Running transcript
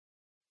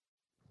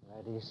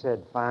He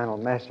said final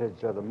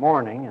message of the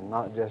morning and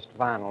not just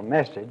final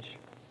message.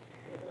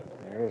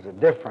 There is a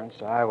difference.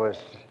 I was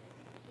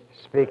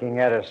speaking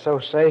at an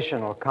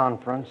associational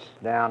conference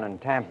down in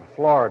Tampa,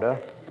 Florida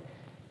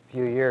a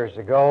few years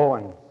ago,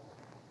 and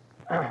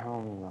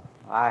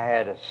I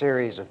had a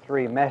series of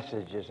 3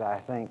 messages, I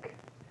think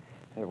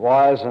it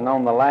was, and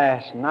on the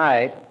last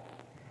night,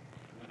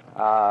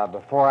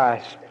 before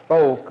I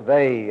spoke,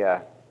 they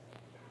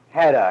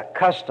had a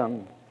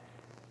custom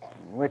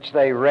in which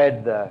they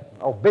read the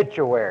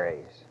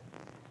obituaries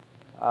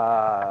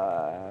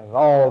of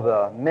all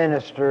the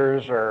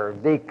ministers or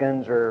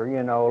deacons or,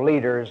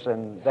 leaders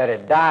that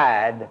had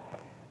died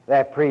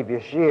that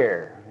previous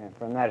year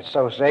from that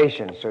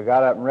association. So he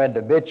got up and read the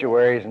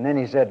obituaries, and then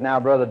he said, "Now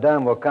Brother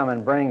Dunn will come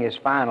and bring his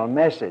final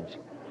message."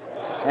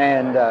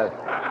 And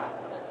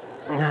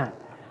I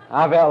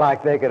felt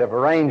like they could have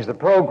arranged the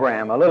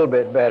program a little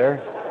bit better,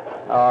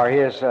 or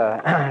his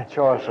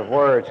choice of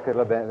words could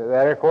have been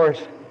better. Of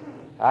course,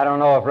 I don't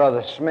know if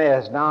Brother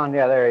Smith's down.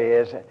 Yeah, there he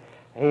is.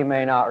 He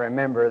may not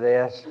remember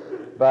this,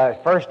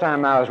 but first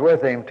time I was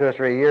with him 2 or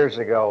 3 years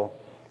ago,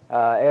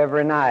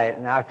 every night,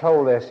 and I've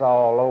told this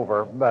all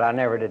over, but I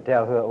never did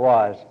tell who it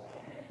was.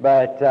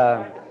 But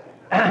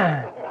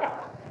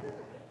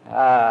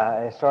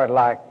it's sort of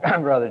like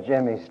Brother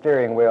Jimmy's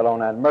steering wheel on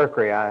that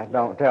Mercury. I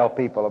don't tell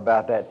people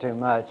about that too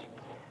much.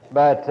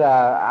 But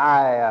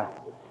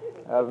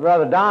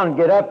Brother Don would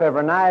get up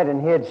every night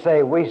and he'd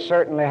say, "We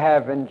certainly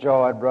have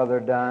enjoyed, Brother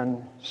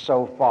Dunn,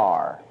 so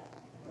far."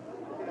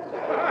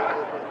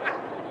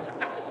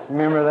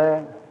 Remember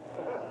that?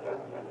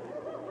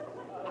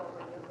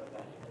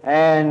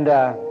 And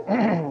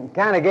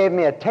kind of gave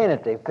me a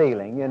tentative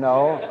feeling,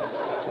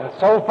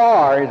 So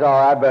far he's all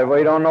right, but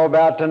we don't know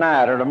about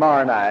tonight or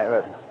tomorrow night,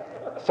 but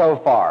so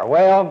far.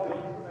 Well,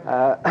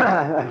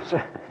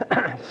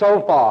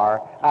 so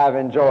far I've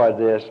enjoyed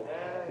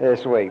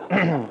this week.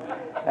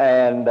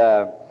 And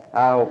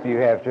I hope you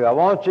have too. I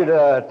want you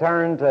to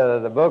turn to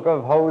the book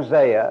of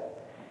Hosea,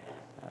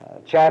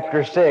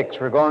 chapter 6.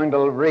 We're going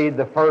to read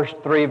the first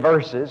 3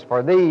 verses,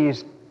 for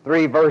these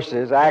 3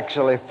 verses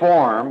actually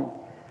form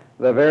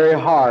the very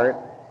heart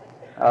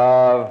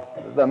of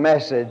the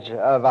message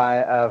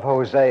of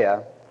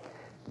Hosea.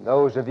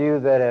 Those of you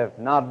that have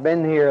not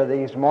been here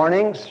these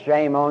mornings,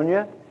 shame on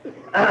you.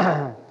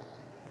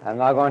 I'm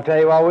not going to tell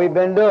you what we've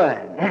been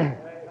doing.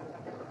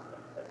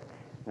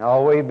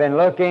 No, we've been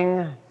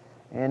looking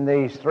in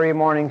these 3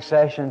 morning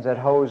sessions at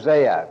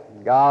Hosea,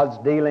 God's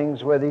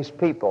dealings with His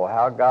people,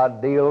 how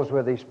God deals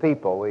with His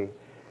people. We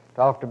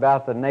talked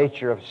about the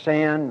nature of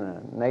sin,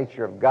 the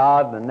nature of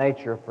God, the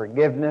nature of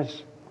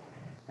forgiveness,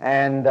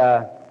 and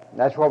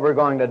that's what we're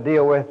going to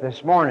deal with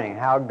this morning,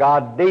 how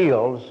God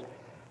deals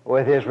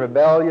with His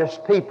rebellious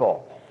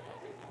people.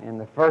 In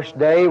the first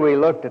day, we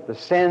looked at the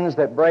sins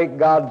that break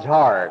God's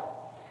heart,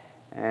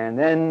 and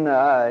then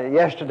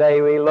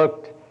yesterday we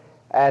looked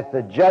at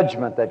the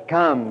judgment that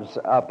comes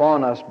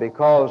upon us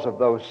because of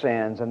those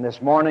sins. And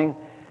this morning,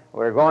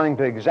 we're going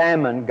to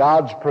examine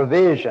God's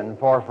provision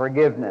for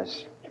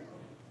forgiveness.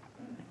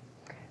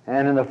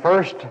 And in the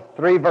first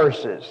 3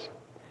 verses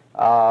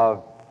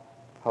of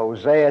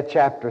Hosea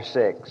chapter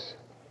 6,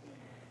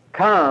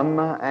 "Come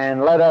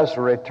and let us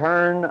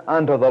return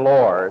unto the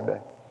Lord,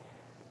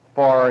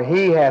 for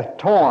He hath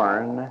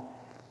torn,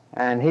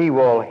 and He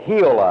will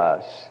heal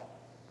us.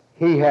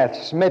 He hath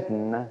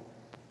smitten,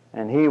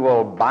 and He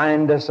will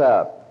bind us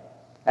up.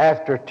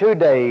 After 2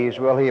 days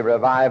will He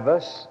revive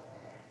us.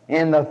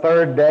 In the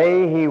 3rd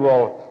day He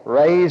will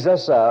raise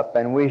us up,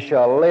 and we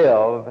shall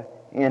live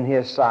in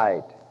His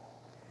sight.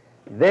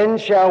 Then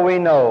shall we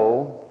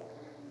know,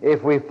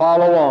 if we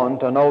follow on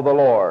to know the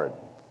Lord.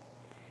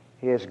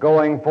 His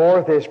going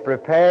forth is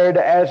prepared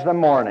as the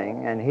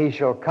morning, and He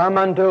shall come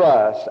unto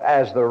us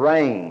as the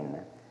rain,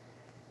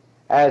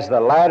 as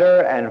the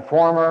latter and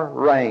former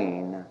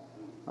rain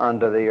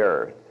unto the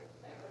earth."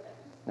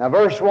 Now,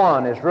 verse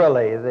 1 is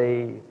really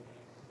the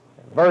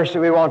verse that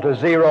we want to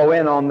zero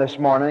in on this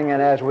morning,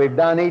 and as we've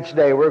done each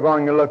day, we're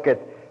going to look at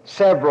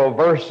several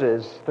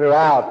verses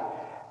throughout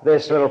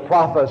this little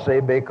prophecy,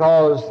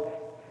 because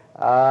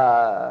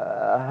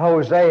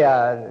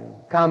Hosea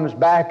comes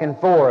back and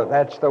forth.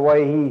 That's the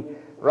way he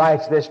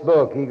writes this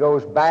book. He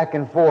goes back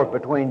and forth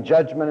between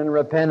judgment and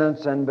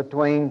repentance and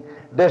between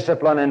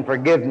discipline and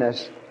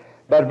forgiveness.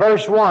 But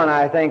verse 1,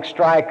 I think,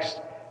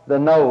 strikes the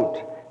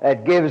note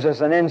that gives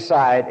us an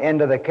insight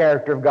into the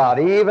character of God.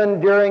 Even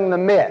during the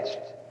midst,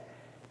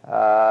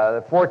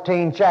 the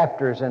 14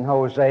 chapters in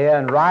Hosea,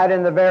 and right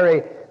in the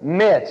very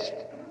midst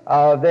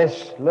of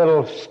this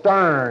little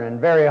stern and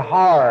very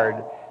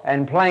hard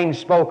and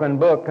plain-spoken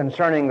book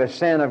concerning the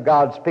sin of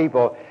God's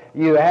people,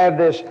 you have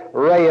this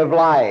ray of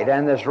light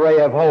and this ray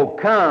of hope.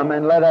 "Come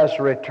and let us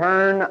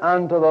return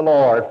unto the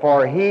Lord,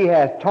 for He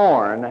hath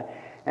torn,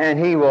 and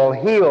He will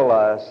heal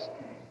us.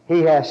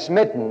 He hath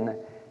smitten,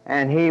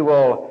 and He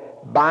will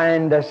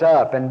bind us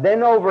up." And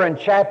then over in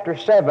chapter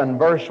 7,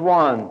 verse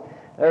 1,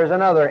 there's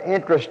another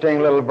interesting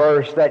little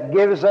verse that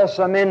gives us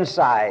some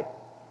insight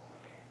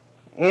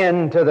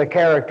into the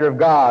character of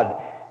God.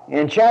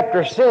 In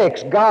chapter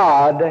 6,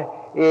 God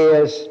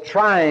is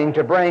trying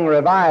to bring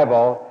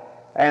revival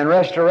and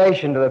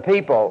restoration to the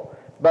people.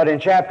 But in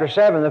chapter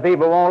 7, the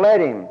people won't let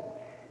him.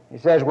 He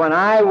says, when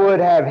I would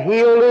have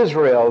healed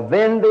Israel,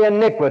 then the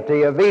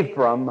iniquity of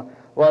Ephraim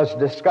was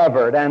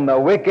discovered, and the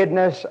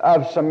wickedness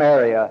of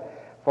Samaria.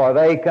 For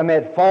they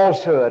commit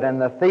falsehood, and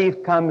the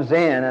thief comes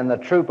in, and the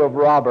troop of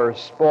robbers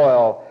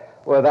spoil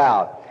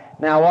without.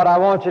 Now what I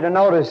want you to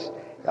notice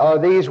are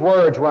these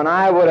words, when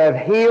I would have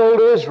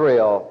healed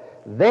Israel,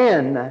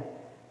 then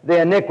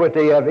the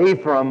iniquity of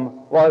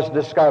Ephraim was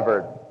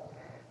discovered.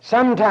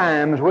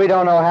 Sometimes we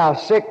don't know how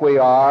sick we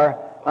are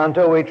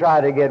until we try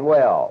to get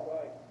well.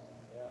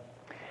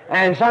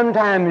 And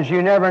sometimes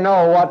you never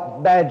know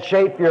what bad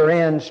shape you're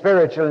in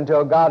spiritually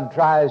until God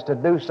tries to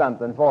do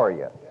something for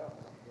you.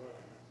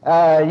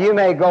 You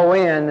may go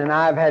in, and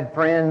I've had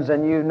friends,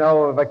 and you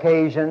know of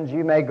occasions,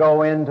 you may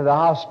go into the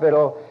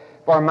hospital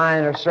for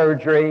minor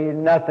surgery,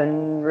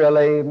 nothing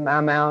really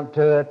amount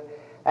to it,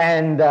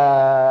 and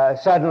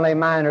suddenly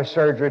minor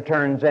surgery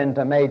turns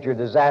into major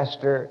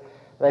disaster.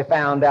 They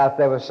found out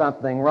there was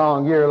something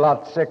wrong. You're a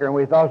lot sicker than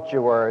we thought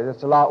you were.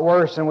 It's a lot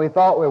worse than we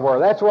thought we were.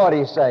 That's what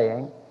he's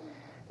saying.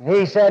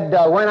 He said,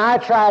 when I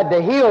tried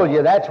to heal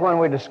you, that's when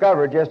we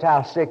discovered just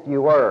how sick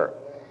you were.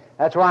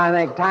 That's why I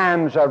think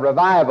times of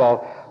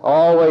revival are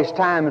always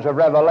times of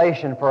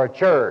revelation for a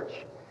church.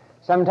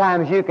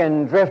 Sometimes you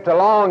can drift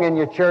along in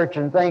your church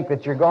and think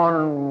that you're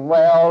going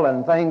well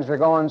and things are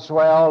going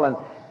swell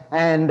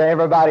and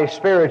everybody's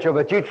spiritual,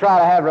 but you try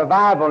to have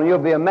revival and you'll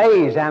be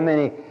amazed how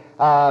many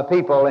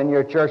people in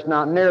your church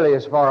not nearly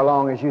as far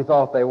along as you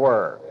thought they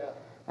were.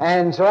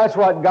 And so that's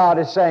what God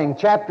is saying.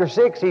 Chapter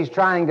 6, he's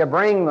trying to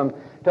bring them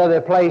to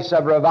the place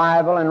of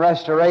revival and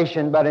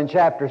restoration, but in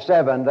chapter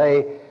 7,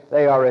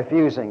 they are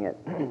refusing it.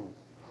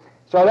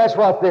 So that's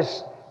what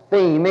this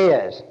theme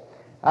is.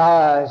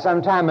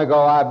 Some time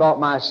ago, I bought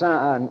my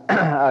son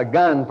a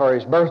gun for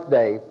his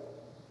birthday,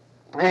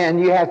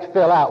 and you have to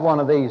fill out one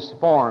of these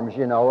forms,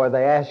 you know, where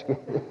they ask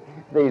you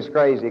these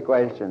crazy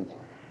questions,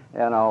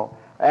 you know.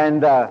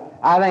 And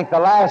I think the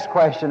last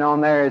question on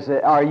there is,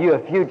 are you a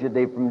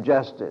fugitive from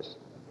justice?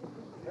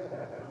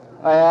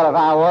 Well, if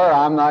I were,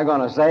 I'm not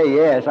going to say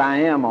yes, I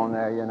am on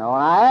there, you know.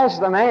 And I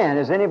asked the man,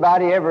 has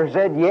anybody ever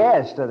said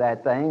yes to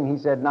that thing? He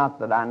said,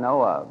 not that I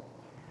know of.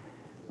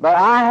 But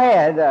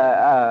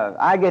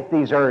I get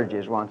these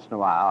urges once in a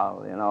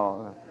while, you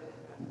know.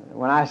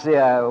 When I see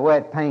a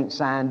wet paint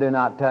sign, do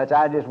not touch,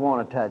 I just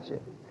want to touch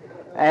it.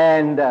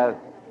 And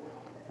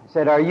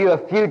said, are you a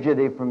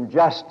fugitive from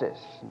justice?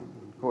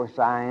 Of course,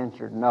 I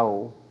answered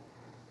no.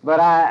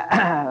 But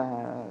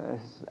I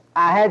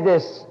had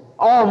this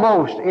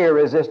almost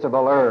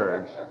irresistible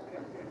urge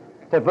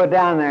to put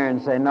down there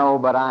and say, no,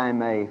 but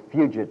I'm a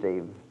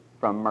fugitive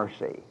from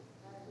mercy.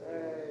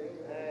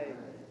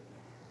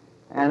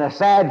 And the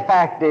sad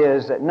fact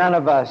is that none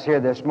of us here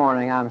this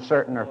morning, I'm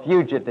certain, are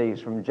fugitives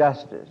from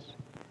justice.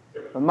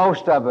 But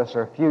most of us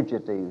are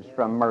fugitives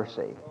from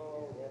mercy.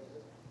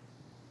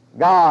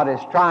 God is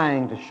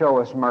trying to show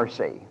us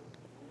mercy.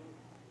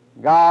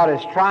 God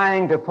is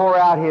trying to pour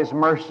out His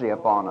mercy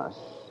upon us,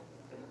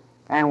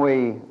 and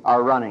we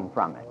are running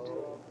from it.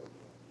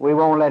 We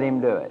won't let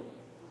Him do it.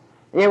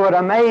 It would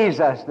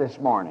amaze us this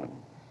morning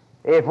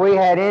if we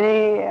had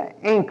any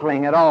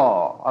inkling at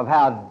all of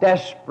how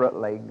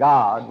desperately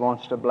God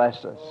wants to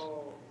bless us.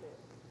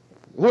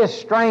 His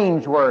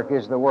strange work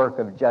is the work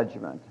of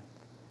judgment.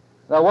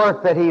 The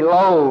work that He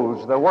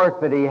loathes, the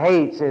work that He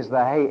hates is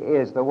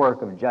the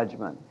work of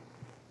judgment.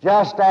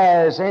 Just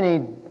as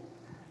any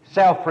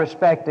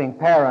self-respecting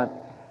parent,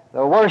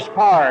 the worst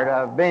part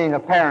of being a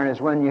parent is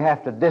when you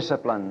have to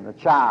discipline the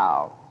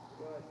child.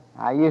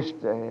 I used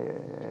to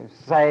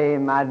say,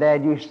 my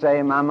dad used to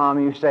say, my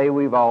mom used to say,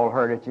 we've all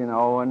heard it, you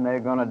know, and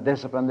they're going to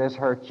discipline. This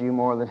hurts you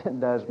more than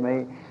it does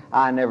me.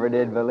 I never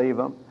did believe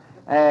them.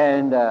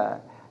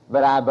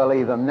 But I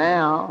believe them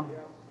now.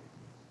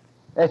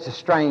 It's a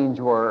strange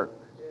work.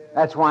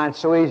 That's why it's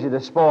so easy to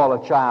spoil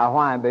a child.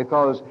 Why?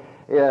 Because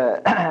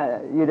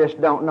you just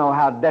don't know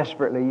how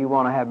desperately you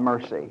want to have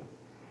mercy.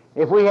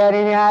 If we had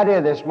any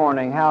idea this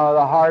morning how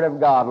the heart of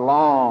God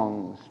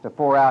longs to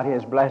pour out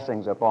His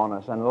blessings upon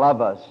us and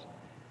love us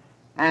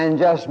and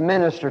just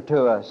minister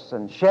to us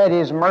and shed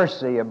His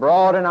mercy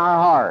abroad in our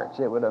hearts,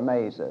 it would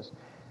amaze us.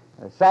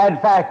 The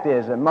sad fact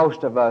is that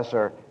most of us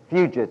are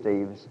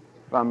fugitives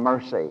from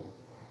mercy.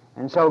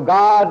 And so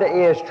God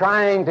is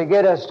trying to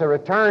get us to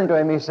return to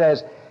Him. He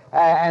says,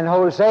 and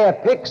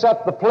Hosea picks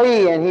up the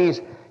plea, and he's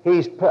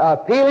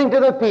appealing to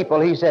the people.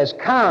 He says,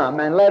 come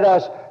and let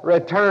us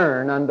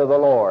return unto the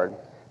Lord.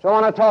 So I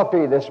want to talk to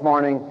you this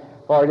morning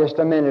for just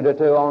a minute or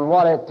two on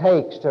what it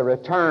takes to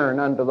return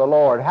unto the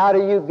Lord. How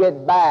do you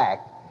get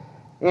back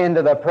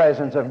into the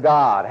presence of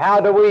God?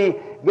 How do we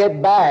get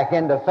back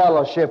into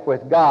fellowship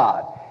with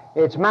God?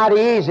 It's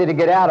mighty easy to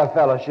get out of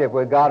fellowship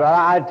with God.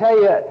 I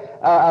tell you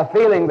a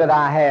feeling that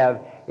I have.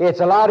 It's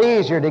a lot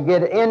easier to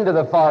get into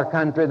the far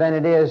country than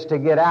it is to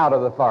get out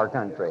of the far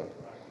country.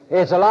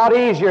 It's a lot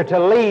easier to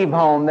leave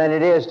home than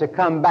it is to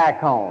come back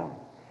home.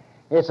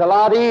 It's a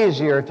lot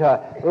easier to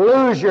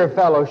lose your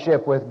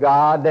fellowship with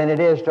God than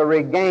it is to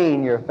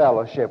regain your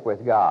fellowship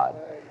with God.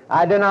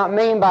 I do not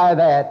mean by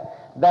that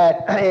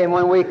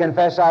when we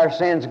confess our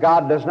sins,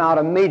 God does not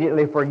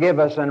immediately forgive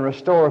us and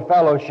restore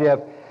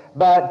fellowship,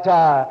 but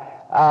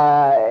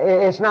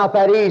it's not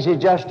that easy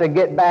just to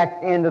get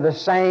back into the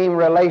same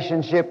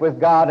relationship with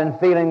God and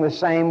feeling the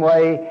same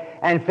way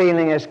and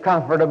feeling as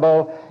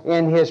comfortable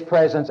in His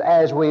presence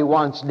as we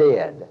once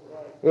did.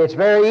 It's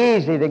very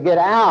easy to get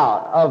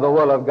out of the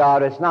will of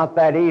God. It's not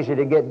that easy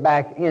to get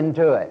back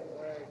into it.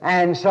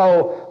 And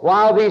so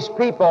while these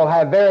people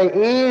have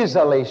very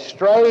easily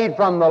strayed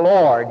from the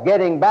Lord,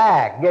 getting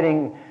back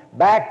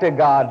to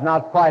God,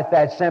 not quite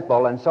that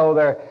simple. And so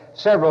there are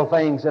several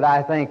things that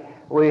I think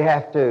we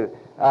have to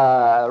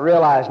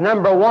realize.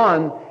 Number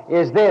one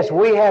is this: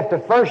 we have to,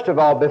 first of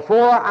all,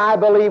 before I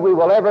believe we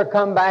will ever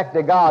come back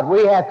to God,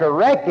 we have to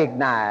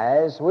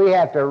recognize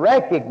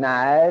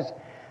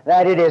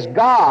that it is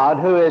God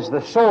who is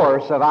the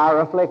source of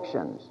our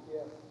afflictions.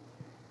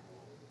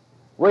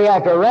 We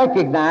have to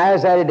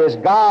recognize that it is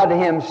God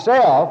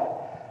Himself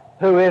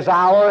who is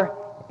our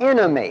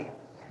enemy.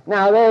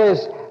 Now, there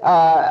is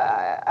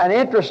an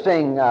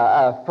interesting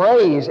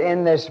phrase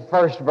in this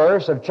first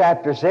verse of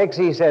chapter 6.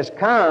 He says,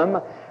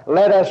 "Come,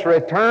 let us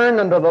return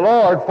unto the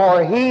Lord,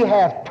 for He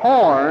hath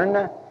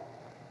torn,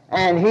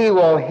 and He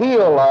will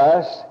heal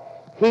us.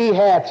 He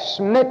hath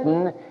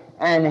smitten,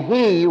 and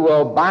He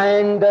will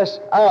bind us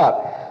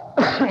up."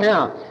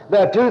 Now,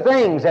 there are two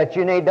things that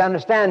you need to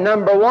understand.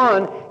 Number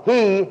one,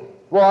 He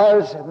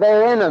was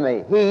their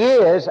enemy. He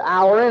is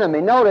our enemy.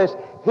 Notice,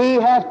 He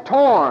hath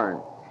torn,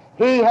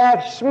 He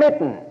hath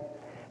smitten.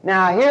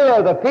 Now, here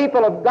are the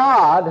people of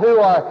God who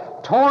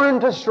are torn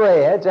to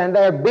shreds, and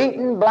they're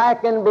beaten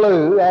black and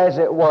blue, as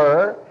it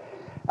were.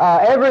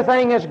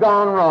 Everything has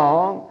gone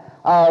wrong.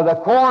 The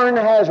corn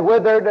has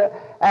withered,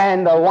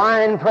 and the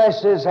wine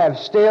presses have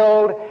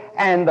stilled,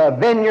 and the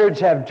vineyards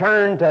have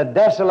turned to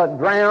desolate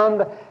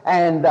ground,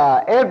 and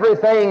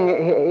everything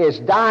is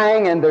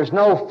dying, and there's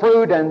no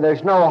fruit, and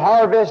there's no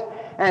harvest,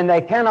 and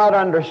they cannot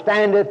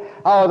understand it.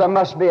 Oh, there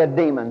must be a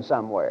demon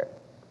somewhere.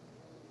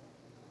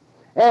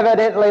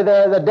 Evidently,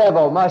 the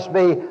devil must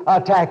be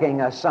attacking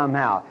us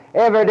somehow.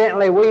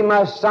 Evidently, we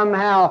must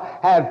somehow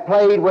have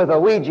played with a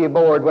Ouija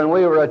board when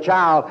we were a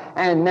child,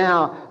 and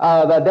now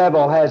the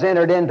devil has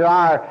entered into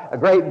our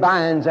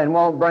grapevines and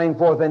won't bring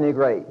forth any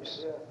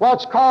grapes.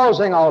 What's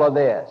causing all of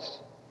this?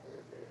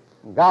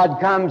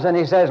 God comes and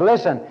He says,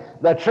 listen,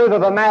 the truth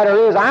of the matter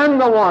is, I'm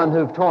the one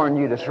who've torn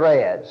you to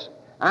shreds.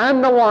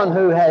 I'm the one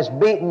who has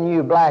beaten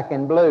you black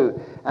and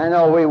blue. I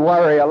know we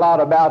worry a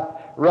lot about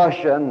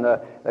Russia and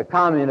the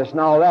communists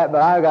and all that,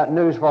 but I've got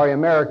news for you.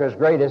 America's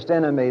greatest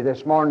enemy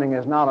this morning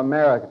is not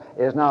America,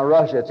 is not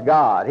Russia, it's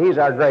God. He's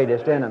our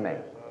greatest enemy.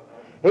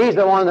 He's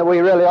the one that we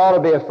really ought to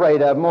be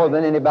afraid of more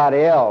than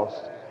anybody else,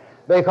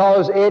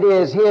 because it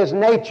is His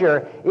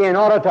nature, in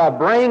order to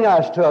bring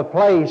us to a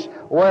place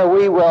where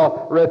we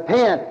will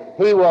repent,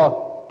 He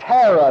will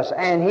tear us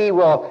and He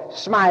will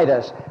smite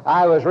us.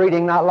 I was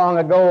reading not long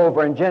ago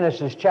over in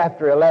Genesis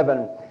chapter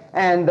 11,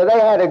 and they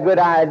had a good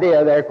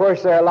idea there. Of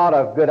course, there are a lot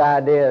of good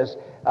ideas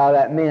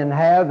that men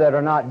have that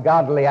are not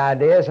godly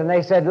ideas, and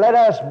they said, let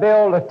us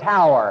build a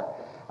tower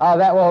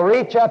that will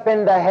reach up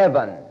into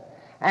heaven,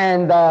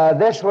 and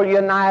this will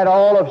unite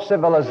all of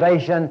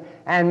civilization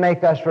and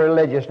make us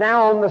religious.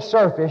 Now, on the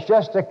surface,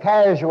 just a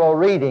casual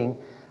reading,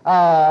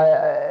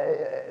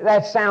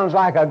 that sounds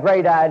like a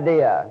great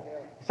idea.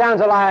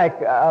 Sounds like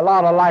a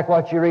lot like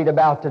what you read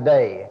about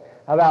today,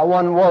 about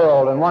one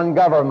world and one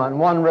government and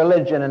one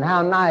religion, and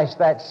how nice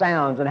that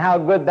sounds and how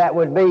good that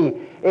would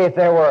be if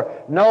there were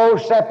no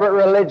separate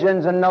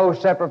religions and no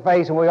separate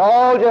faiths, and we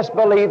all just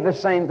believe the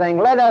same thing.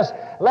 Let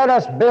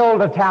us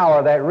build a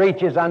tower that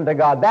reaches unto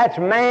God. That's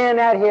man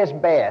at his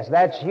best.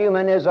 That's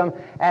humanism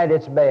at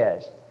its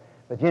best.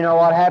 But you know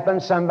what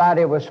happened?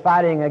 Somebody was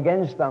fighting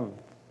against them.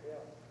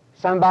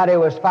 Somebody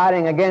was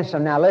fighting against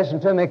them. Now listen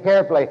to me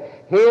carefully.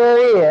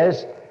 Here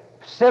is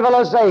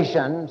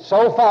civilization,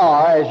 so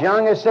far, as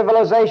young as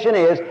civilization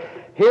is,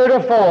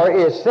 heretofore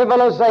is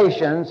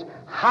civilization's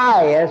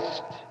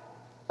highest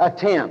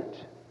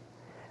attempt.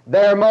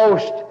 Their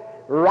most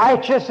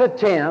righteous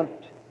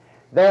attempt,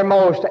 their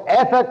most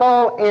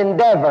ethical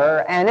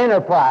endeavor and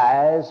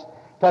enterprise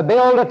to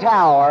build a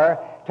tower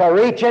to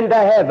reach into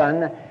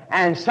heaven,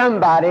 and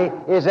somebody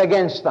is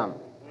against them,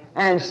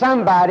 and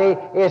somebody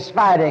is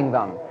fighting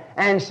them,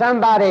 and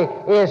somebody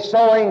is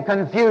sowing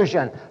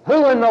confusion.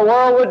 Who in the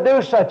world would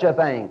do such a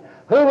thing?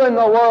 Who in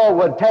the world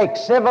would take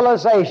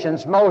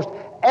civilization's most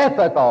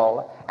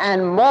ethical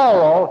and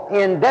moral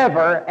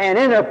endeavor and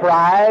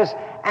enterprise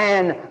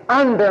and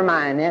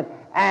undermine it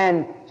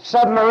and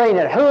submarine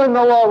it? Who in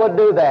the world would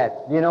do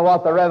that? You know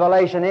what the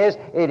revelation is?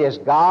 It is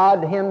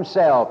God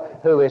Himself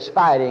who is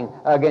fighting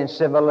against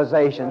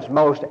civilization's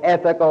most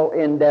ethical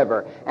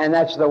endeavor. And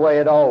that's the way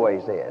it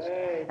always is.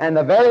 And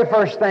the very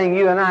first thing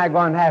you and I are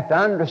going to have to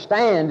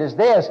understand is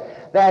this,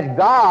 that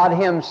God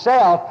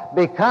Himself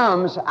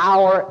becomes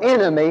our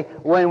enemy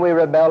when we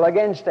rebel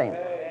against Him.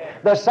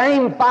 The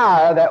same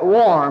fire that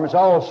warms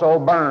also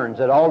burns.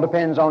 It all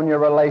depends on your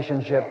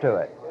relationship to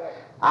it.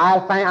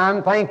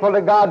 I'm thankful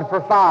to God for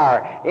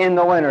fire in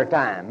the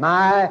wintertime.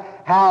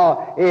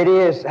 How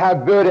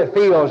good it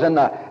feels in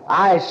the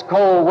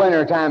ice-cold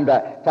wintertime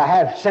to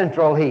have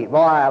central heat. Boy,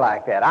 I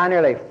like that. I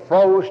nearly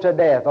froze to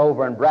death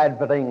over in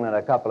Bradford, England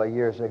a couple of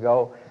years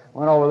ago.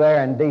 Went over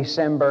there in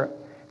December,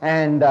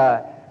 and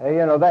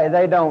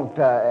they don't.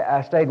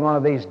 I stayed in one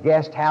of these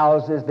guest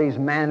houses, these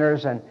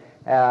manors, and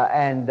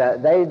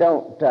they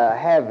don't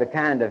have the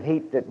kind of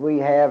heat that we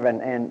have,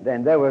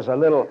 and there was a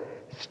little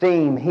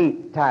steam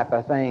heat type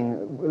of thing,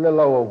 a little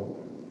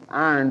old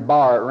iron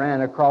bar that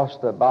ran across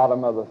the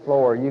bottom of the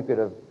floor. You could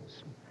have,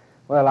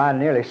 well, I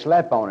nearly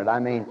slept on it. I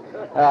mean,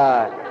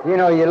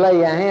 you lay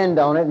your hand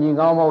on it and you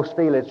can almost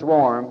feel it's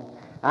warm.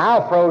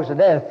 I froze to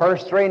death.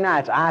 First 3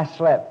 nights, I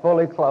slept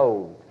fully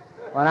clothed.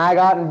 When I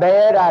got in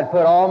bed, I'd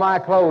put all my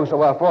clothes,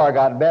 well, before I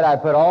got in bed,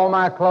 I'd put all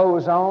my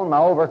clothes on, my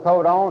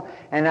overcoat on,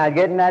 and I'd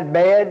get in that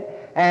bed,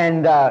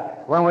 and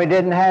when we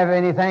didn't have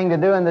anything to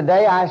do in the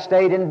day, I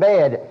stayed in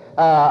bed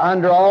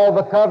under all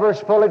the covers,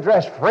 fully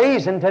dressed,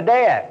 freezing to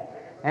death.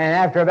 And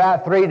after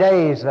about 3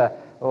 days, the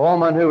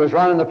woman who was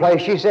running the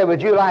place, she said,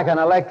 "Would you like an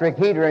electric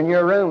heater in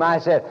your room?" I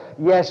said,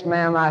 "Yes,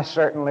 ma'am, I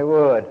certainly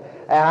would."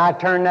 And I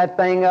turned that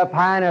thing up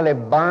high and nearly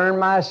burned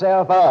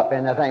myself up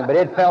in the thing. But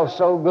it felt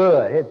so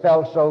good. It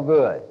felt so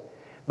good.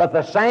 But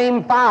the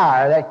same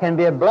fire that can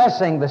be a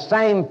blessing, the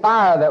same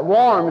fire that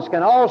warms,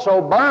 can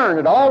also burn.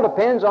 It all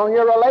depends on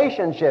your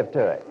relationship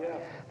to it.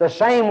 The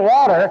same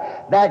water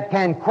that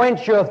can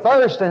quench your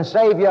thirst and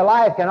save your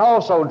life can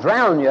also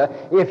drown you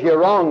if you're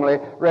wrongly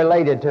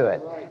related to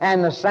it.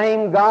 And the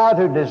same God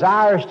who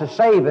desires to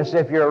save us,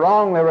 if you're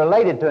wrongly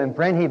related to Him,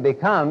 friend, He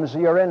becomes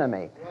your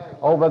enemy.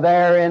 Over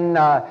there in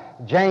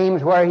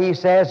James, where he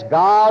says,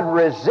 "God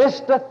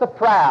resisteth the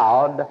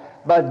proud,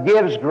 but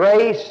gives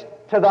grace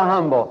to the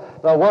humble."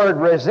 The word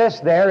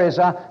resist there is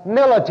a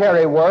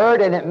military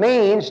word, and it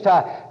means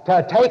to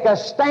take a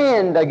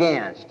stand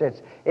against.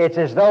 It's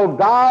as though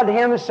God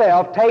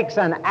Himself takes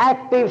an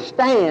active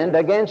stand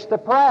against the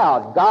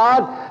proud.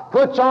 God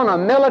puts on a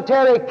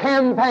military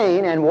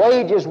campaign and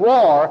wages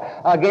war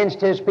against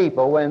His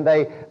people when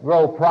they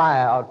grow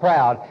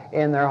proud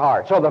in their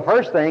heart. So the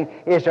first thing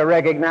is to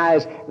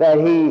recognize that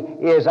He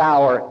is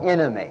our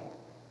enemy.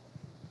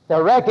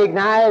 To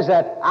recognize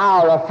that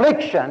our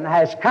affliction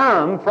has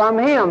come from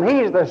Him.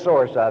 He's the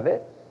source of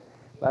it.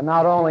 But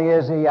not only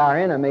is He our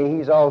enemy,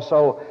 He's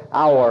also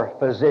our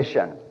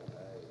physician.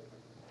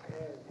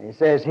 He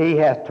says, "He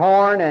hath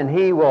torn and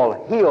He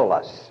will heal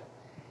us.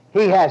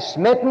 He hath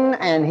smitten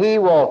and He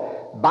will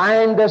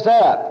bind us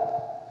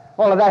up."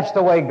 Well, that's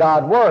the way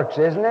God works,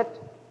 isn't it?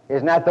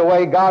 Isn't that the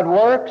way God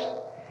works?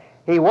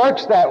 He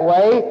works that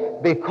way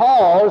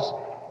because,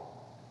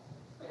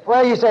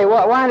 well, you say,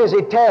 well, why does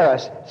He tear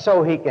us?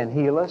 So He can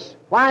heal us.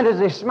 Why does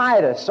He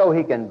smite us? So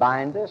He can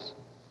bind us.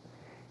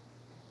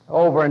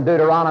 Over in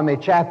Deuteronomy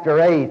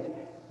chapter 8,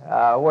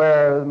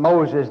 where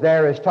Moses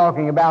there is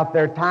talking about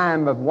their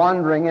time of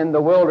wandering in the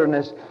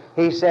wilderness,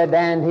 he said,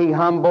 "And He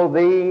humbled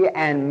thee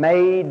and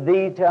made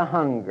thee to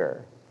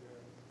hunger.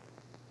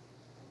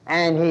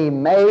 And He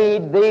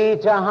made thee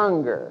to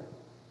hunger."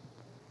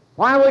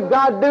 Why would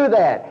God do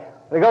that?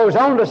 It goes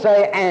on to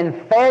say,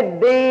 "And fed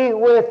thee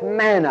with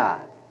manna,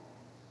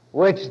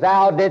 which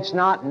thou didst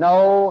not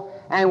know,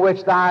 and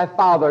which thy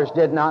fathers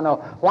did not know."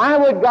 Why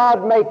would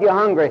God make you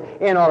hungry?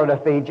 In order to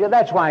feed you.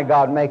 That's why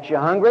God makes you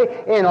hungry,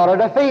 in order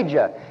to feed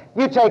you.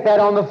 You take that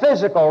on the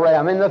physical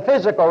realm. In the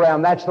physical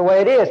realm, that's the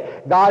way it is.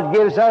 God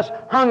gives us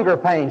hunger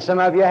pains. Some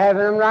of you are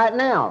having them right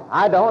now.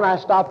 I don't. I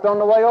stopped on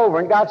the way over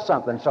and got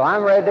something, so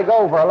I'm ready to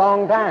go for a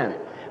long time.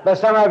 But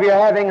some of you are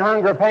having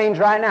hunger pains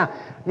right now.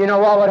 You know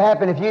what would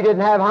happen if you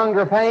didn't have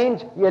hunger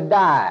pains? You'd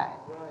die.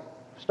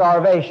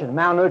 Starvation,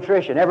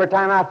 malnutrition. Every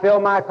time I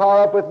fill my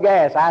car up with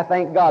gas, I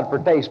thank God for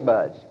taste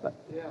buds. But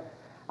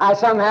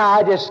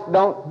I just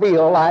don't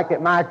feel like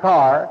that my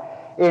car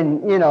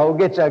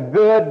gets a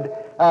good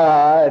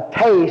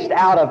taste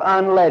out of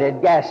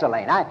unleaded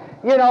gasoline.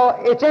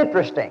 It's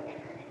interesting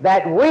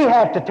that we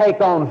have to take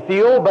on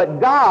fuel, but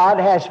God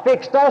has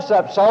fixed us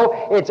up so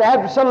it's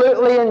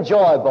absolutely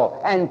enjoyable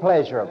and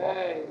pleasurable.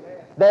 Amen.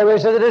 There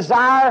is a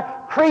desire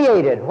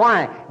created.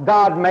 Why?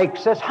 God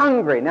makes us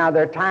hungry. Now,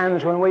 there are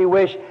times when we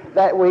wish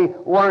that we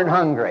weren't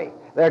hungry.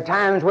 There are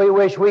times we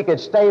wish we could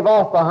stave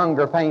off the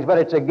hunger pains, but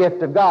it's a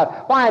gift of God.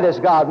 Why does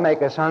God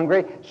make us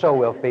hungry? So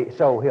we'll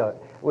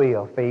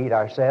feed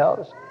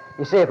ourselves.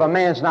 You see, if a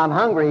man's not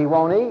hungry, he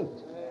won't eat.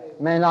 If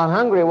a man's not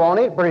hungry, he won't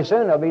eat. Pretty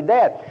soon, he'll be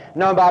dead.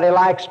 Nobody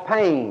likes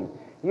pain.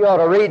 You ought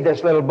to read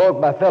this little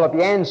book by Philip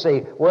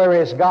Yancey, "Where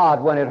is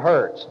God When It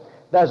Hurts?"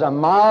 Does a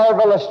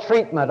marvelous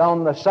treatment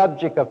on the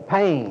subject of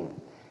pain.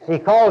 He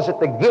calls it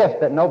the gift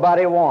that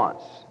nobody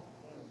wants.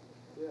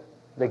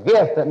 The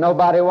gift that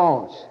nobody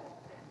wants.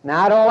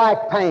 Now, I don't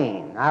like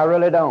pain. I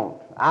really don't.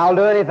 I'll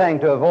do anything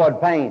to avoid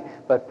pain.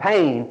 But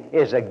pain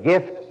is a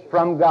gift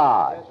from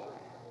God.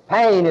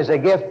 Pain is a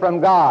gift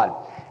from God.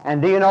 And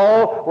do you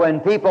know, when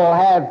people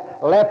have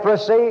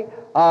leprosy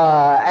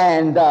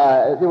and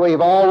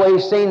we've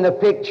always seen the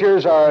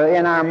pictures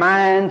in our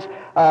minds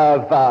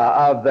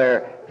of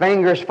their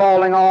fingers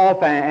falling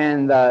off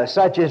and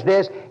such as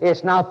this.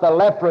 It's not the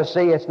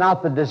leprosy, it's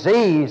not the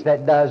disease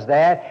that does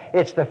that.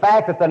 It's the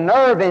fact that the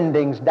nerve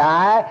endings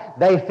die,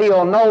 they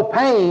feel no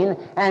pain,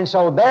 and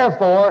so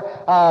therefore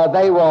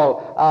they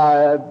will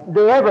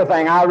do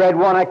everything. I read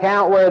one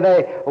account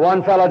where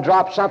one fellow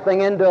dropped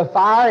something into a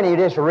fire and he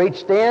just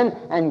reached in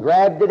and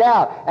grabbed it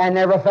out and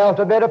never felt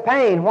a bit of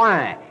pain.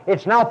 Why?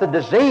 It's not the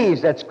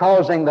disease that's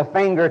causing the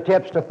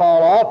fingertips to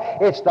fall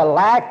off. It's the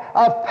lack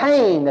of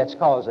pain that's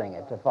causing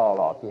it to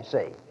fall off, you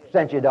see,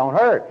 since you don't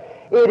hurt.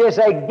 It is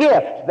a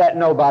gift that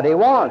nobody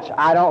wants.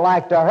 I don't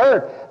like to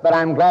hurt, but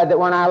I'm glad that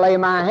when I lay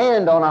my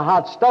hand on a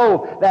hot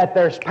stove that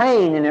there's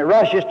pain and it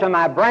rushes to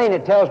my brain.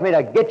 It tells me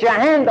to get your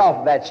hand off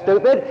of that,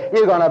 stupid.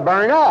 You're going to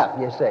burn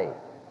up, you see.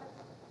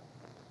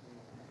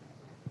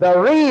 The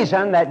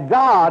reason that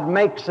God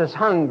makes us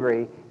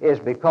hungry is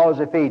because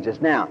He feeds us.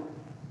 Now,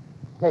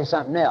 tell you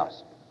something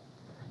else.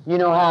 You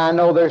know how I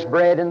know there's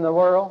bread in the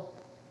world?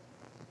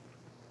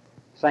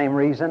 Same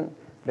reason,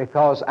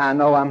 because I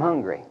know I'm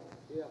hungry.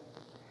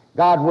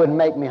 God wouldn't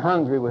make me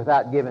hungry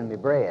without giving me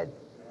bread.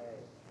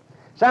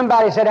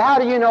 Somebody said, how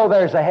do you know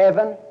there's a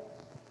heaven?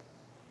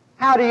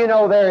 How do you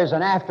know there is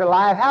an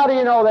afterlife? How do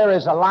you know there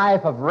is a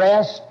life of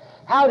rest?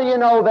 How do you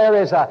know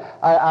there is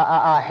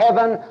a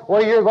heaven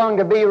where you're going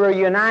to be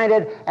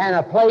reunited and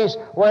a place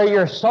where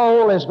your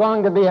soul is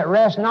going to be at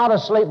rest, not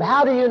asleep?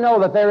 How do you know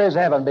that there is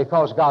heaven?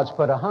 Because God's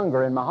put a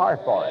hunger in my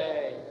heart for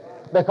it.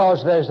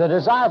 Because there's a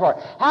desire for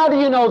it. How do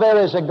you know there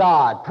is a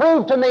God?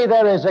 Prove to me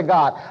there is a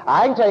God.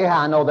 I can tell you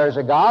how I know there's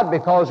a God,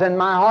 because in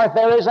my heart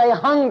there is a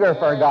hunger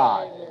for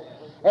God.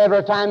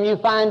 Every time you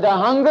find a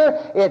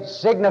hunger, it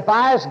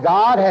signifies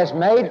God has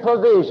made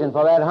provision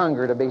for that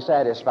hunger to be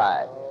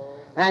satisfied.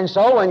 And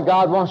so when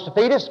God wants to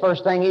feed us,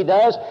 first thing He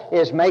does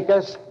is make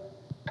us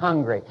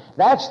hungry.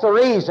 That's the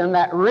reason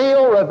that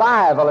real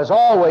revival is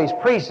always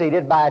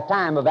preceded by a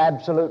time of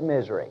absolute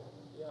misery.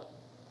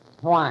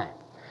 Why?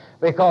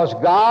 Because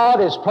God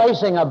is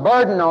placing a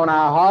burden on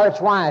our hearts.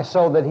 Why?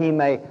 So that He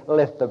may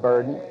lift the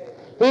burden.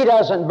 He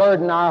doesn't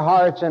burden our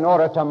hearts in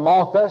order to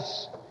mock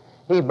us.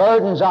 He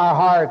burdens our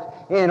heart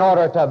in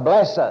order to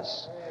bless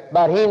us.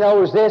 But He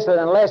knows this, that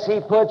unless He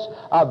puts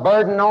a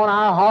burden on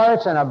our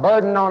hearts and a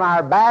burden on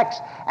our backs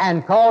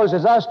and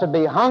causes us to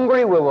be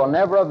hungry, we will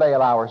never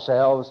avail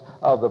ourselves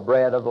of the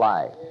bread of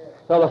life.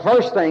 So the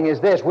first thing is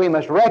this: we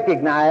must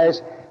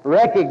recognize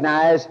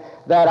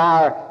that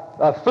our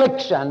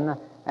affliction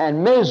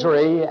and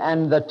misery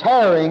and the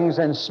tearings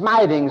and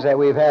smitings that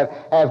we've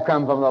have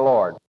come from the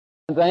Lord.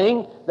 The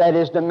thing that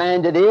is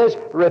demanded is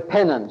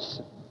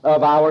repentance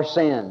of our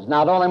sins.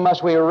 Not only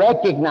must we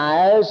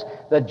recognize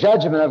the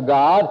judgment of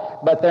God,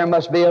 but there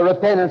must be a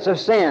repentance of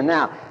sin.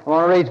 Now, I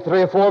want to read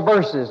 3 or 4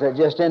 verses that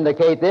just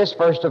indicate this.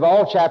 First of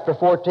all, chapter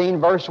 14,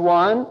 verse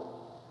 1.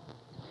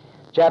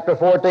 Chapter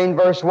 14,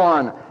 verse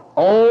 1.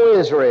 O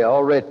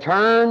Israel,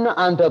 return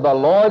unto the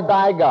Lord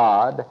thy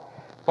God,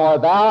 for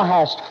thou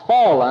hast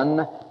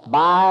fallen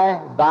by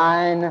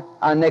thine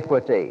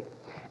iniquity.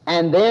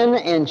 And then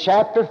in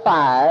chapter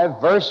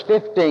 5, verse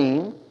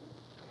 15,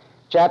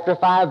 chapter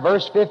 5,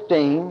 verse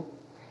 15,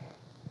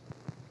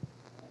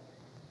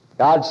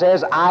 God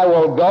says, I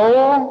will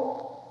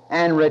go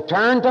and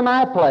return to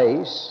my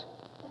place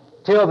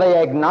till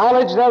they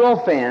acknowledge their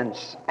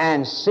offense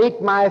and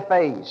seek my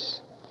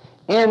face.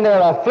 In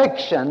their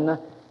affliction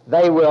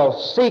they will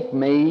seek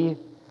me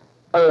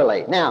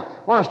early. Now,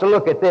 I want us to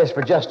look at this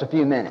for just a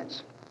few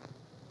minutes.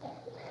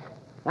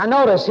 Now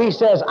notice He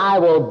says, I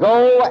will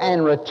go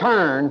and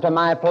return to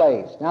my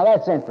place. Now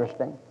that's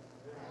interesting.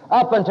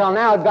 Up until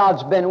now,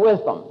 God's been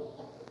with them.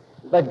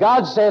 But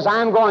God says,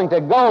 I'm going to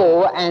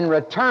go and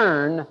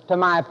return to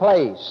my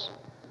place.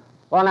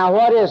 Well, now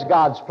what is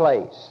God's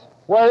place?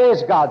 Where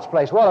is God's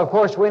place? Well, of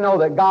course, we know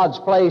that God's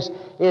place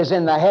is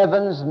in the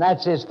heavens, and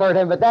that's His third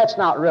heaven, but that's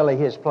not really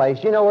His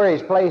place. You know where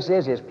His place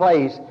is? His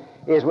place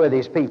is with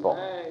His people.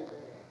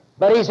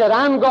 But He said,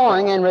 I'm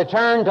going and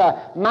return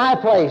to my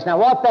place. Now,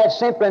 what that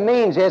simply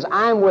means is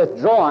I'm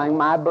withdrawing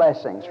my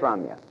blessings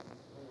from you.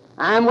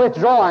 I'm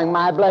withdrawing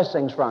my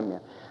blessings from you.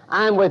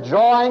 I'm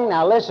withdrawing,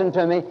 now listen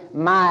to me,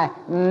 my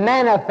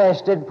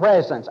manifested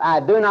presence. I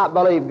do not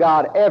believe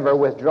God ever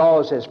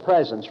withdraws His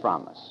presence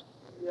from us.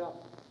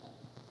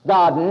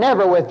 God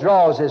never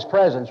withdraws His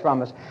presence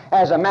from us.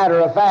 As a matter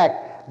of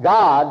fact,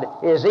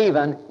 God is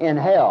even in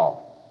hell.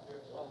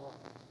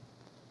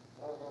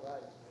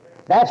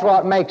 That's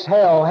what makes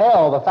hell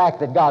hell, the fact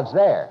that God's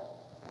there.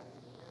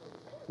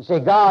 You see,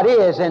 God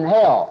is in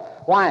hell.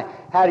 Why?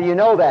 How do you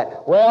know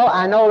that? Well,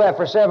 I know that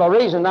for several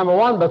reasons. Number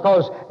one,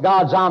 because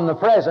God's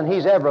omnipresent.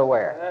 He's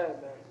everywhere.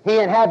 He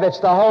inhabits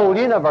the whole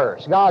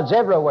universe. God's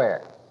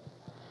everywhere.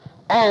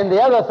 And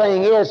the other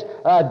thing is,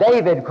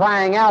 David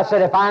crying out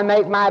said, if I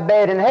make my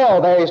bed in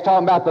hell, there he's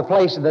talking about the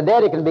place of the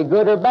dead. It can be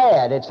good or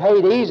bad. It's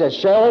Hades, it's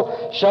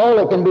Sheol. Sheol,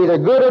 it can be either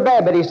good or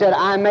bad. But he said,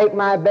 I make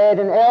my bed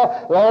in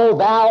hell, lo,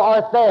 thou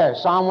art there.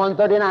 Psalm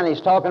 139,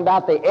 he's talking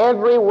about the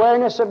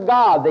everywhereness of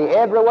God, the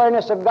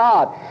everywhereness of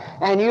God.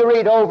 And you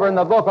read over in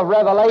the book of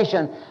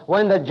Revelation,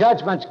 when the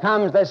judgment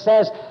comes that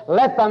says,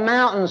 let the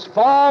mountains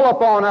fall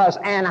upon us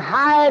and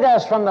hide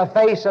us from the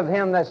face of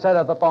him that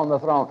sitteth upon the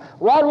throne.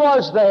 What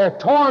was their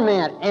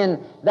torment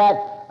in that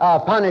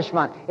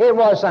punishment? It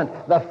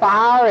wasn't the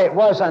fire, it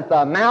wasn't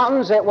the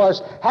mountains, it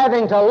was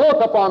having to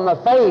look upon the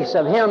face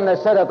of him that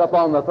sitteth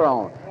upon the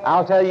throne.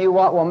 I'll tell you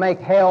what will make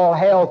hell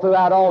hell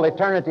throughout all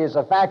eternity is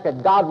the fact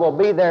that God will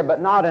be there,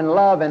 but not in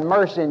love and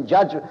mercy and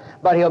judgment,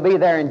 but he'll be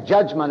there in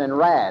judgment and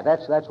wrath.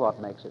 That's what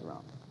makes it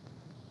wrong.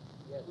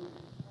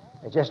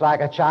 It's just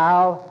like a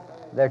child.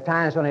 There are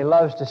times when he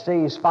loves to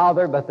see his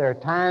father, but there are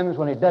times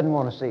when he doesn't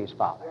want to see his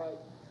father.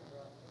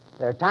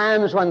 There are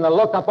times when the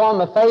look upon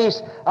the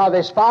face of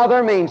his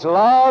father means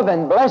love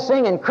and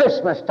blessing and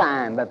Christmas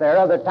time, but there are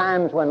other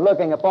times when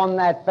looking upon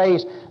that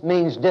face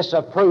means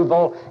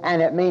disapproval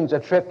and it means a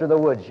trip to the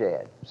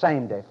woodshed.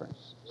 Same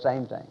difference,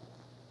 same thing.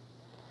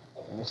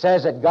 And it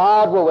says that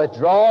God will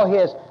withdraw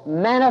his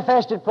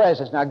manifested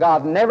presence. Now,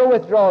 God never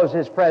withdraws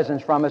his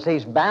presence from us.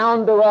 He's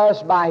bound to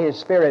us by his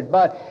Spirit,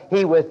 but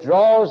he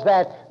withdraws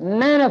that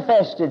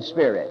manifested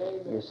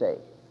Spirit, you see.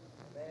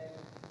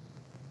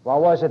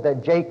 What was it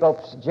that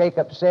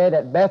Jacob said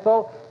at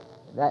Bethel?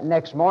 That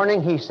next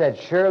morning he said,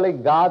 surely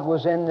God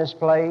was in this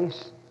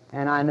place,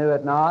 and I knew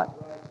it not.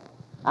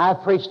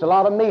 I've preached a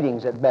lot of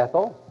meetings at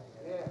Bethel.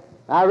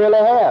 I really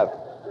have.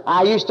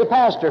 I used to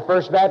pastor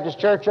First Baptist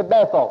Church of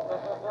Bethel.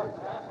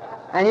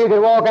 And you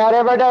could walk out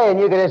every day and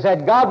you could have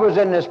said, God was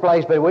in this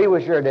place, but we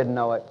sure didn't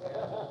know it.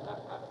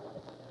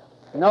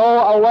 No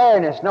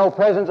awareness, no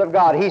presence of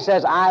God. He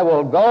says, I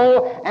will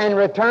go and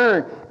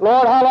return.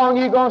 Lord, how long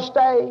are you going to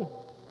stay?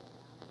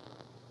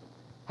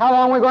 How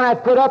long are we going to have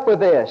to put up with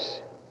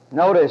this?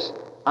 Notice,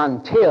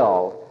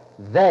 until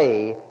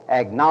they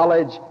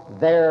acknowledge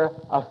their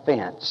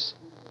offense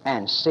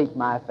and seek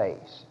my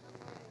face.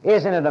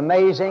 Isn't it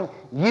amazing?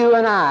 You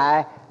and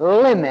I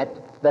limit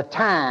the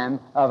time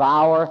of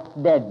our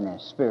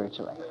deadness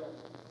spiritually.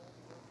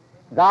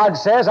 God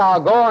says,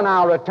 I'll go and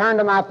I'll return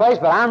to my place,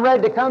 but I'm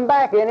ready to come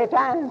back any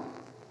time.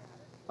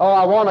 Oh,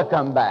 I want to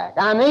come back.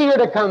 I'm eager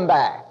to come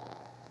back.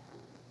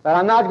 But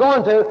I'm not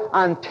going to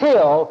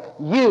until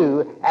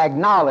you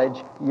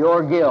acknowledge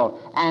your guilt.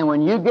 And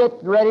when you get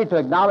ready to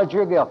acknowledge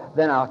your guilt,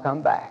 then I'll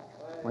come back.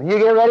 When you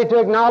get ready to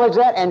acknowledge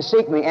that and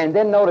seek me. And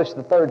then notice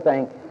the third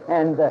thing.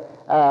 And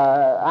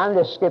I'm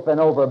just skipping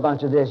over a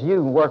bunch of this. You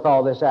can work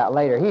all this out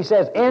later. He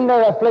says, in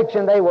their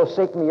affliction they will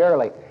seek me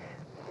early.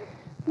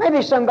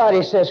 Maybe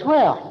somebody says,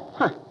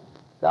 well,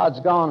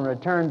 God's gone and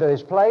returned to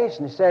his place,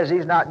 and he says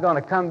he's not going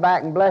to come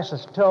back and bless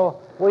us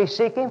until we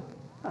seek him.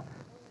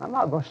 I'm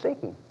not going to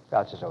seek him.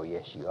 God says, oh,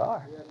 yes, you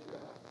are.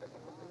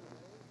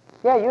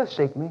 Yeah, you'll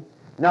seek me.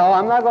 No,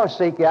 I'm not going to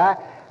seek you.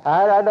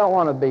 I don't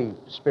want to be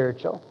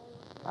spiritual.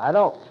 I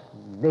don't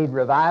need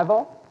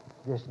revival.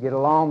 Just get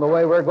along the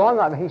way we're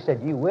going. He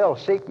said, you will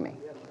seek me.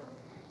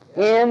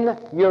 In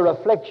your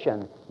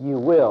affliction, you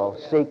will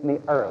seek me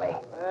early.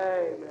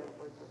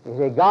 You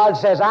see, God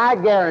says, I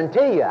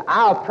guarantee you,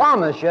 I'll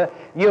promise you,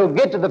 you'll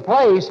get to the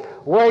place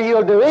where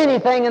you'll do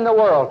anything in the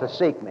world to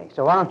seek me.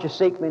 So why don't you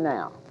seek me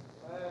now?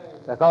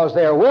 Because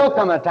there will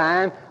come a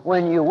time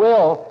when you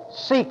will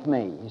seek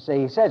me. You see,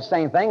 he said the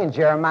same thing in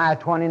Jeremiah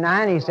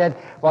 29. He said,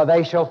 well,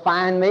 they shall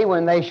find me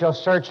when they shall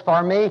search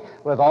for me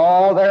with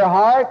all their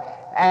heart.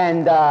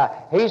 And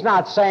he's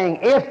not saying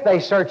if they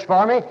search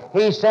for me.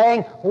 He's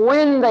saying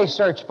when they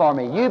search for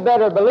me. You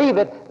better believe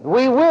it.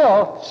 We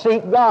will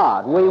seek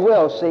God. We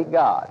will seek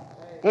God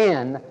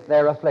in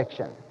their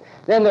affliction.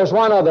 Then there's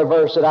one other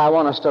verse that I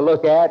want us to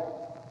look at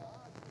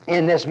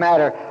in this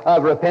matter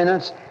of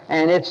repentance,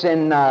 and it's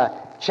in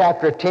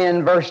chapter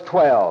 10, verse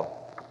 12.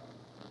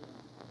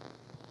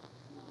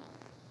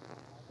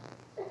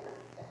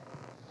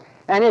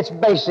 And it's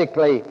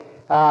basically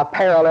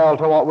parallel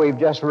to what we've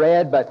just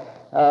read, but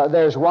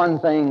there's one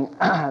thing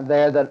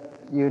there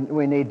that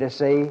we need to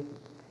see.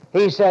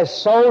 He says,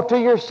 sow to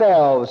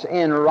yourselves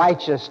in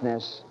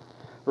righteousness,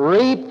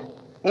 reap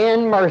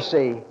in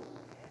mercy,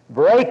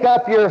 break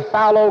up your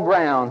fallow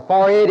ground,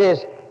 for it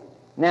is,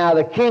 now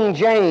the King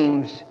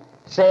James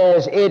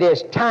says, it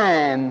is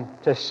time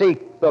to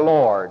seek the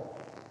Lord.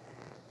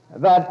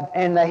 But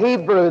in the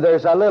Hebrew,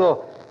 there's a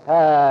little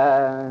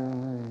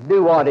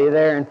do-whatty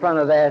there in front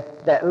of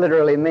that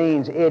literally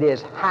means it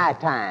is high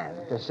time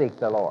to seek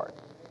the Lord.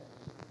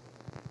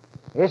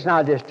 It's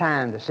not just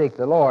time to seek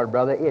the Lord,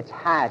 brother. It's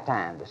high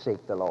time to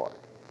seek the Lord.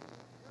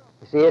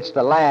 You see, it's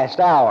the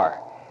last hour.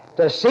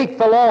 To seek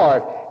the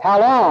Lord, how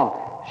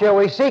long shall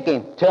we seek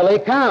him? Till he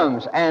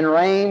comes and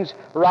rains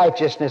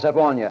righteousness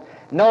upon you.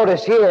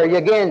 Notice here,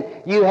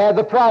 again, you have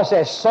the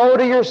process. Sow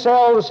to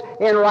yourselves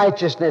in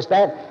righteousness.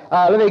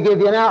 Let me give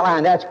you an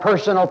outline. That's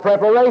personal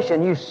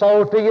preparation. You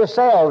sow to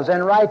yourselves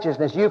in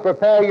righteousness. You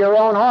prepare your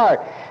own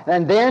heart.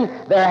 And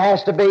then there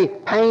has to be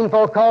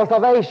painful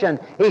cultivation.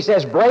 He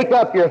says, break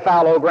up your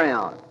fallow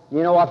ground.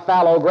 You know what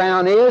fallow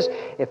ground is?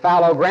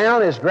 Fallow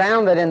ground is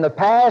ground that in the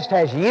past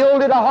has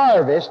yielded a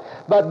harvest,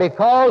 but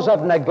because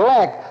of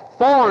neglect,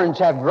 thorns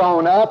have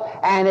grown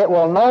up, and it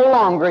will no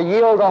longer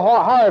yield a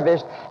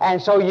harvest.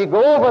 And so you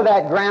go over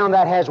that ground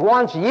that has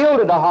once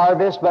yielded a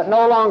harvest, but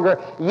no longer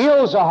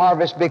yields a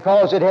harvest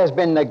because it has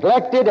been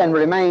neglected and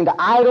remained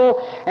idle,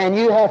 and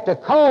you have to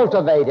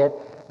cultivate it,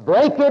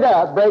 break it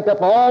up, break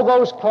up all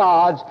those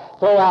clods,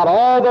 throw out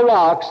all the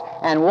rocks,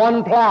 and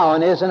one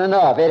plowing isn't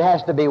enough. It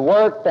has to be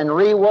worked and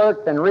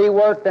reworked and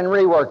reworked and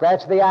reworked.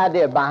 That's the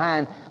idea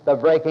behind the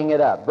breaking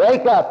it up.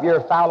 Break up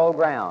your fallow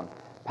ground.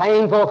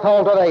 Painful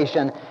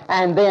cultivation,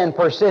 and then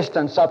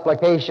persistent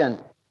supplication.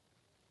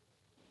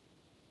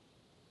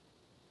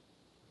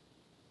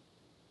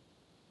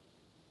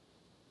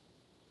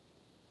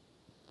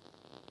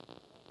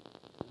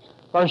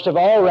 First of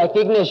all,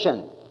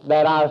 recognition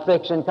that our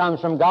affliction comes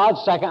from God.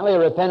 Secondly,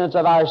 repentance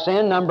of our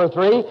sin. Number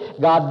 3,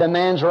 God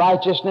demands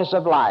righteousness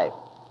of life.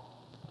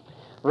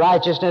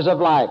 Righteousness of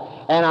life.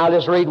 And I'll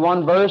just read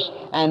one verse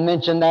and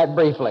mention that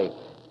briefly.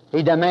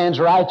 He demands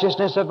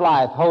righteousness of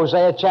life.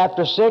 Hosea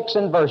chapter 6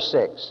 and verse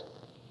 6.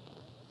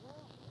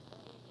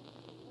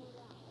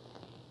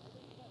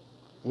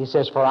 He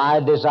says, for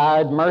I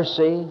desired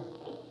mercy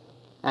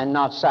and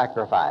not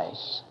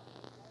sacrifice,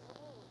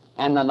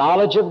 and the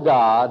knowledge of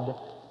God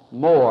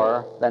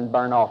more than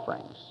burnt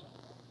offerings.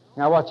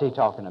 Now what's he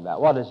talking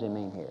about? What does he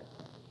mean here?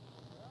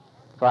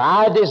 For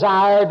I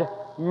desired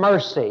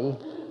mercy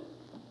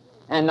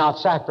and not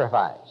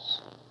sacrifice.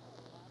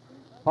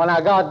 Well,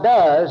 now God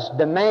does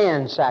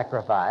demand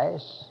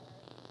sacrifice.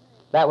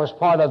 That was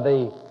part of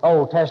the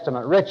Old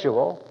Testament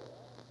ritual,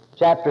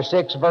 chapter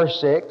 6,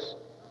 verse 6.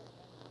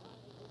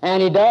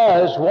 And He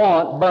does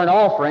want burnt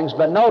offerings,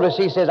 but notice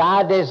He says,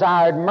 I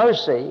desired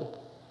mercy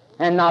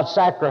and not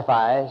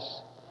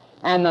sacrifice,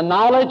 and the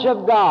knowledge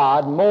of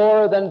God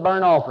more than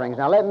burnt offerings.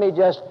 Now let me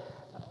just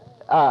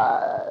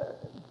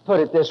put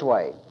it this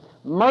way.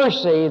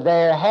 Mercy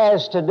there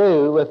has to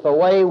do with the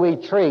way we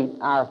treat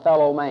our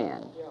fellow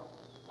man.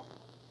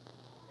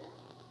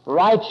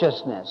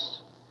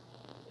 Righteousness.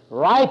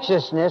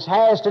 Righteousness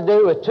has to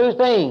do with two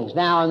things.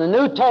 Now, in the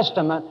New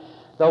Testament,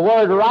 the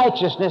word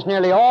righteousness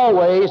nearly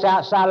always,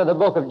 outside of the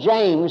book of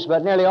James,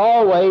 but nearly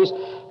always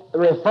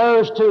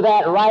refers to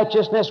that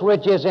righteousness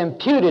which is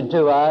imputed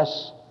to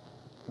us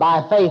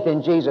by faith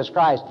in Jesus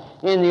Christ.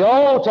 In the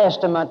Old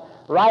Testament,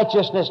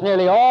 righteousness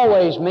nearly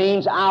always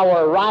means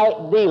our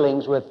right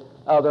dealings with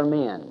other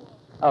men,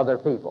 other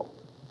people.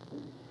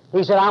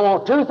 He said, I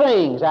want two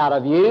things out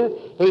of you.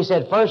 He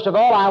said, first of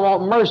all, I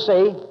want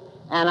mercy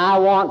and I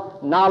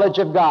want knowledge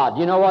of God.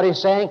 You know what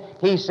he's saying?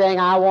 He's saying,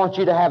 I want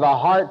you to have a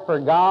heart for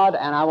God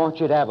and I want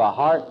you to have a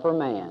heart for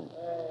man.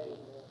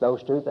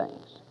 Those two things.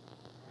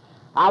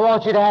 I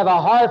want you to have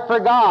a heart for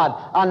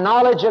God, a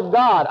knowledge of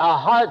God, a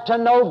heart to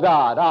know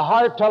God, a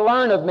heart to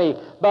learn of me.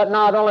 But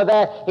not only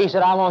that, he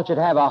said, I want you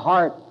to have a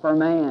heart for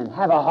man.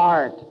 Have a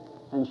heart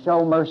and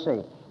show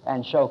mercy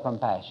and show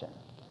compassion.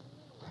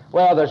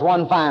 Well, there's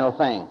one final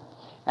thing,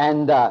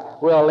 and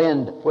we'll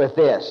end with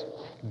this.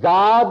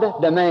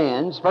 God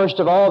demands, first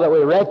of all, that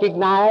we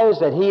recognize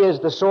that He is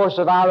the source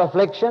of our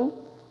affliction.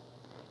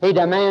 He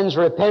demands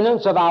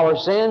repentance of our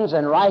sins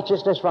and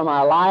righteousness from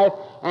our life,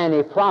 and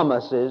He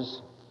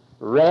promises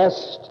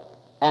rest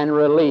and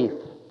relief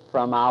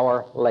from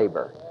our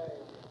labor.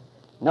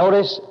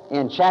 Notice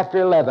in chapter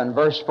 11,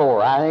 verse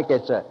 4, I think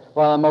it's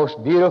one of the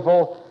most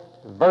beautiful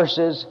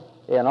verses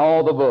in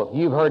all the book.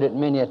 You've heard it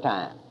many a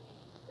time.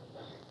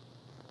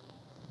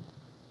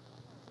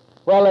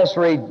 Well, let's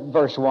read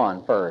verse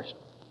 1 first.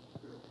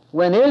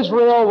 When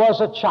Israel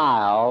was a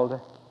child,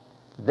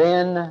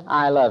 then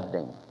I loved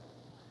him.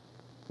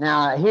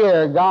 Now,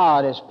 here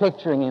God is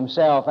picturing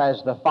Himself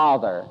as the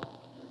father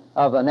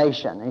of a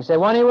nation. He said,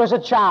 when he was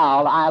a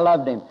child, I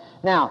loved him.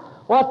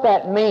 Now, what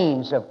that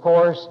means, of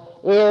course,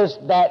 is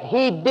that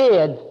He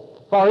did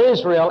for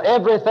Israel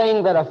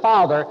everything that a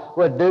father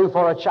would do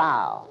for a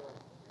child.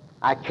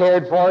 I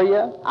cared for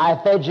you.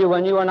 I fed you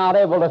when you were not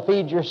able to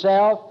feed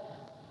yourself.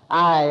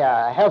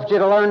 I helped you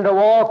to learn to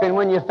walk, and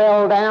when you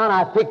fell down,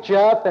 I picked you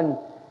up and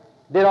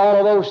did all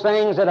of those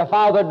things that a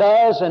father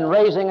does in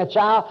raising a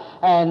child,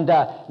 and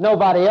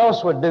nobody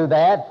else would do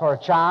that for a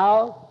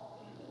child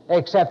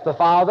except the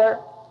father,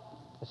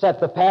 except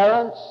the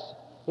parents.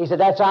 He said,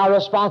 that's our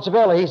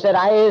responsibility. He said,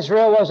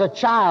 Israel was a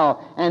child,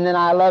 and then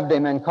I loved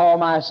him and called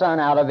my son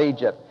out of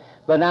Egypt.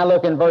 But now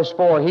look in verse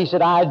 4. He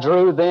said, I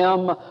drew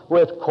them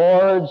with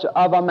cords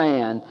of a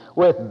man,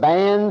 with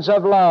bands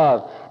of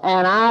love,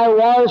 and I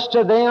was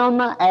to them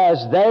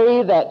as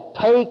they that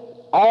take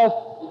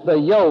off the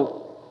yoke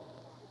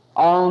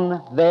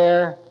on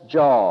their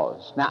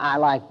jaws. Now, I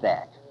like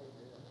that.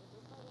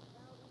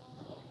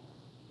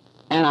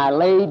 And I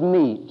laid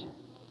meat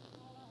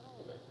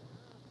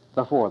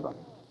before them.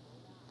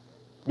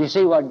 Do you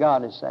see what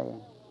God is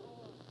saying?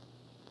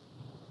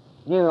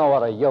 You know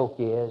what a yoke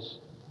is.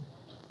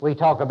 We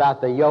talk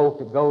about the yoke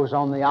that goes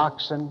on the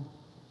oxen.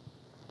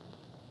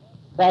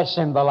 That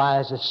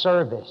symbolizes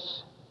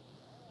service.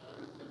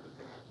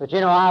 But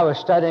I was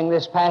studying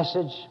this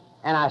passage,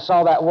 and I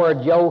saw that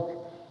word yoke,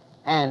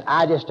 and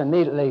I just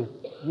immediately,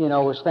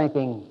 was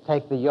thinking,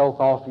 take the yoke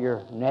off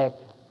your neck,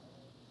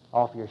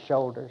 off your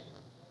shoulders.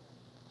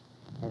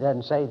 It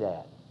doesn't say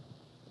that.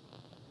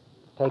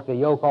 Take the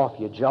yoke off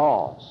your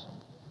jaws.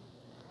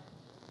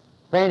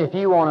 Friend, if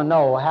you want to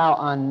know how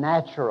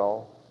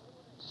unnatural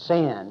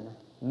sin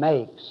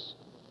makes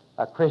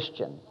a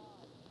Christian,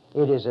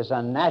 it is as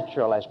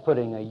unnatural as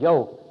putting a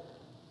yoke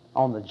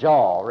on the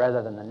jaw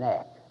rather than the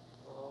neck.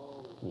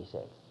 You see.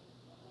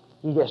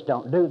 You just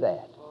don't do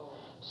that.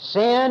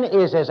 Sin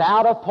is as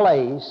out of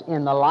place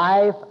in the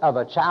life of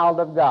a child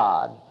of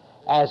God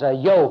as a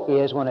yoke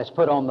is when it's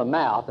put on the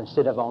mouth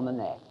instead of on the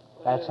neck.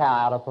 That's how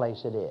out of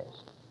place it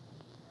is.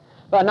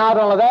 But not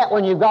only that,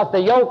 when you've got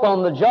the yoke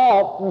on the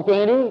jaw, you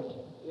can't eat.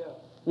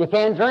 You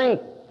can't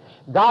drink.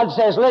 God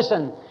says,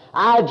 listen,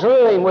 I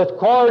drew him with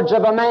cords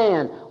of a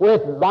man,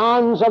 with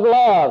bonds of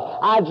love.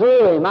 I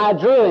drew him.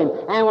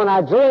 And when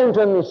I drew him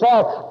to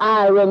himself,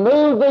 I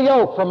removed the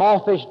yoke from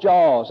off his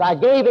jaws. I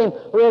gave him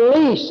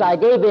release. I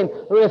gave him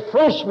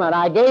refreshment.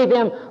 I gave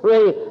him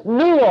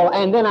renewal.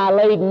 And then I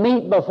laid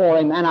meat before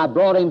him, and I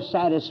brought him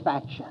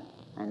satisfaction.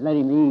 And let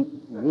him eat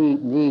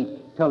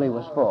till he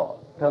was full.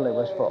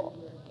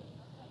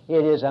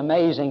 It is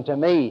amazing to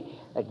me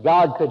that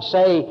God could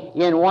say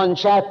in one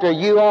chapter,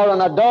 you are an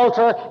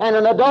adulterer and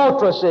an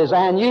adulteress,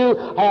 and you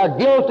are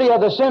guilty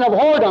of the sin of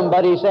whoredom.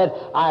 But he said,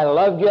 I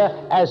loved you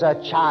as a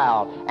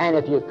child, and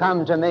if you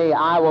come to me,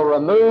 I will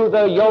remove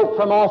the yoke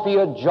from off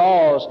your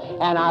jaws,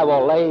 and I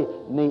will lay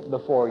meat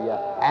before you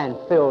and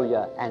fill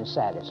you and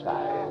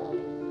satisfy you.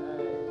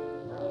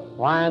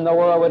 Why in the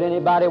world would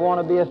anybody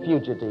want to be a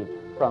fugitive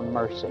from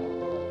mercy?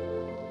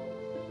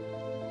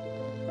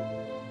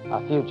 A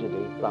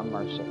fugitive from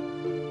mercy.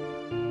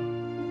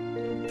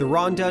 The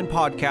Ron Dunn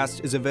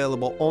podcast is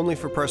available only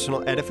for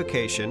personal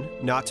edification,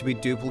 not to be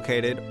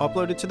duplicated,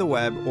 uploaded to the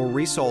web, or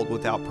resold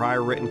without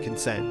prior written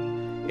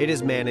consent. It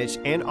is managed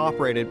and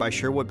operated by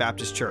Sherwood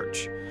Baptist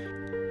Church.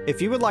 If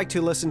you would like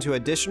to listen to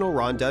additional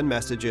Ron Dunn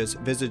messages,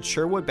 visit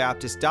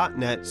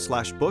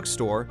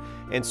sherwoodbaptist.net/bookstore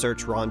and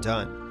search Ron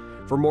Dunn.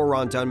 For more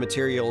Ron Dunn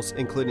materials,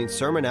 including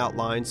sermon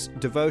outlines,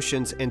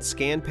 devotions, and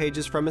scanned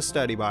pages from his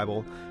study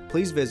Bible,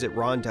 please visit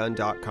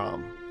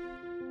rondunn.com.